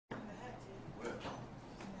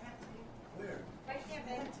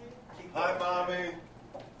Hi, Mommy.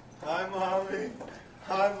 Hi, Mommy.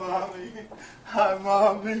 Hi, Mommy. Hi,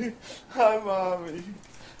 Mommy. Hi, Mommy.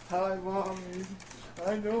 Hi, Mommy.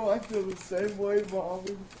 I know I feel the same way,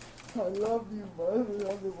 Mommy. I love you,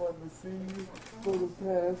 Mother. I've been wanting to see you for the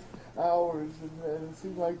past hours, and it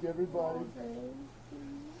seems like everybody.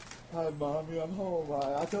 Hi, Mommy. I'm home.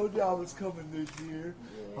 I told you I was coming this year.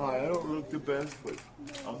 Hi, I don't look the best, but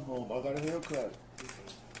I'm home. I got a haircut.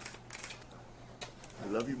 I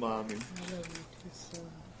love you, Mommy. I love you too, son.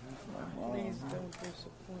 Mom. Please don't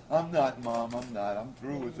disappoint. I'm not, Mom. I'm not. I'm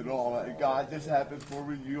through with it all. God, this happened for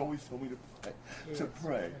me. You always told me to pray. Yes,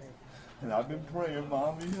 Pray. And I've been praying,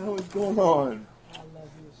 Mommy. What's going on? I love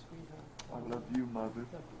you, sweetheart. I love you, Mother.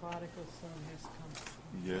 The prodigal son has come.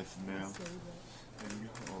 Yes, ma'am. Say that. And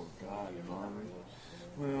oh, God, Mommy.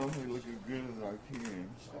 Well, we're looking good as I can.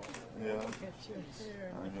 Yeah. Look at your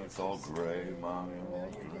hair. I know it's all gray, Mommy. I'm Well,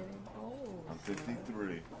 all you're gray. getting old. I'm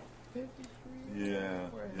 53. 53? Yeah,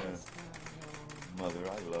 Where yeah. has time gone? Mother,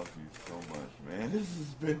 I love you so much, man. This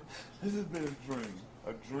has been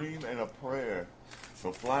a dream and a prayer.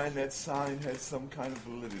 So flying that sign has some kind of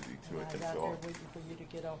validity to it. I That's got all. there waiting for you to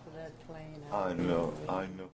get off of that plane. I know.